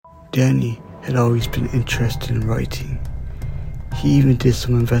Danny had always been interested in writing. He even did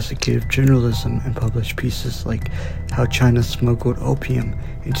some investigative journalism and published pieces like How China Smuggled Opium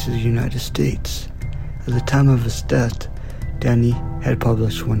into the United States. At the time of his death, Danny had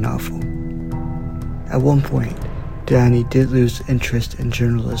published one novel. At one point, Danny did lose interest in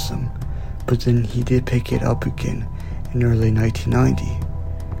journalism, but then he did pick it up again in early 1990,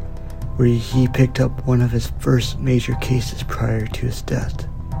 where he picked up one of his first major cases prior to his death.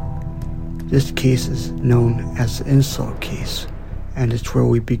 This case is known as the insult case, and it's where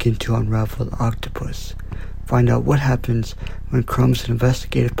we begin to unravel the octopus. Find out what happens when Crumb's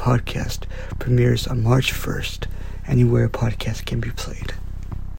investigative podcast premieres on March 1st, anywhere a podcast can be played.